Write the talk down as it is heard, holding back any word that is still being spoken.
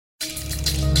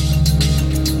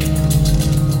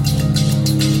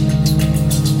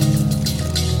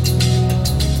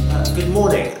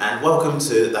welcome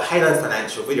to the Halo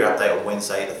Financial video update on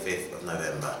Wednesday the 5th of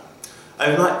November.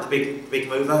 Overnight, the big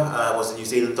mover was the New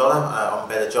Zealand dollar on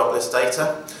better jobless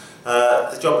data.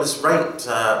 The jobless rate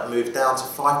moved down to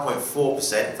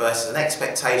 5.4% versus an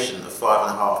expectation of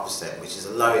 5.5%, which is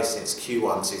the lowest since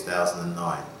Q1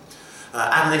 2009.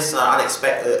 Analysts are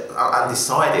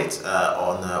undecided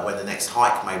on when the next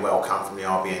hike may well come from the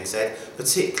RBNZ,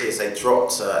 particularly as they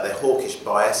dropped their hawkish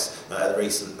bias at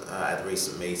the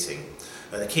recent meeting.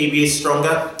 The Kiwi is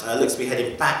stronger, looks to be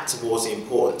heading back towards the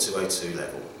important 202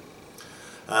 level.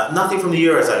 Nothing from the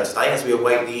Eurozone today as we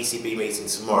await the ECB meeting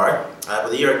tomorrow, but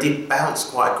the Euro did bounce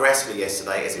quite aggressively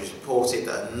yesterday as it was reported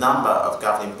that a number of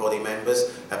governing body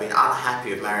members have been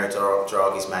unhappy with Mario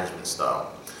Draghi's management style.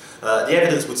 The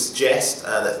evidence would suggest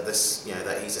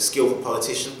that he's a skillful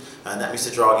politician and that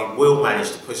Mr Draghi will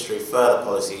manage to push through further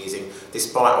policy easing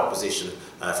despite opposition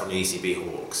from the ECB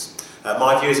hawks.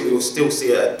 My view is that we will still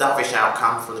see a dovish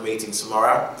outcome from the meeting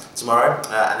tomorrow, and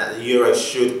that the Euro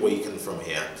should weaken from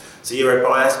here. So Euro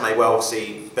buyers may well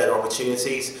see better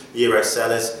opportunities, Euro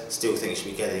sellers still think it should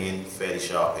be getting in fairly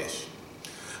sharpish.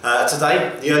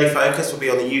 Today, the early focus will be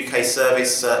on the UK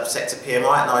service sector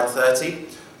PMI at 9:30.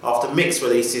 After mixed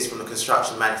releases from the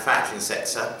construction and manufacturing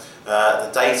sector,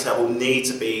 the data will need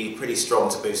to be pretty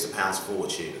strong to boost the pound's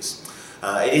fortunes.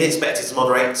 It is expected to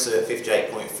moderate to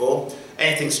 58.4.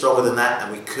 Anything stronger than that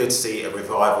and we could see a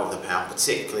revival of the pound,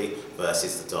 particularly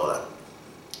versus the dollar.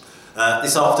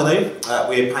 This afternoon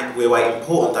we await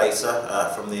important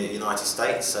data from the United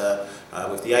States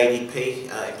with the ADP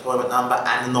employment number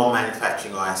and the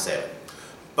non-manufacturing ISM.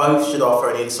 Both should offer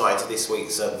an insight into this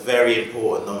week's very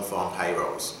important non-farm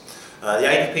payrolls. The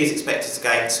ADP is expected to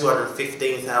gain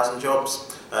 215,000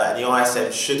 jobs and the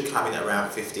ISM should come in at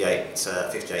around 58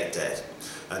 dead.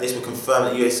 This will confirm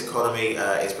that the US economy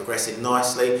is progressing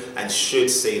nicely and should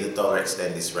see the dollar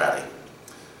extend this rally.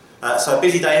 So a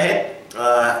busy day ahead.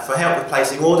 For help with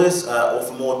placing orders or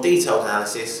for more detailed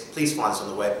analysis, please find us on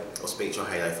the web or speak to your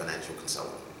Halo Financial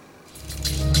consultant.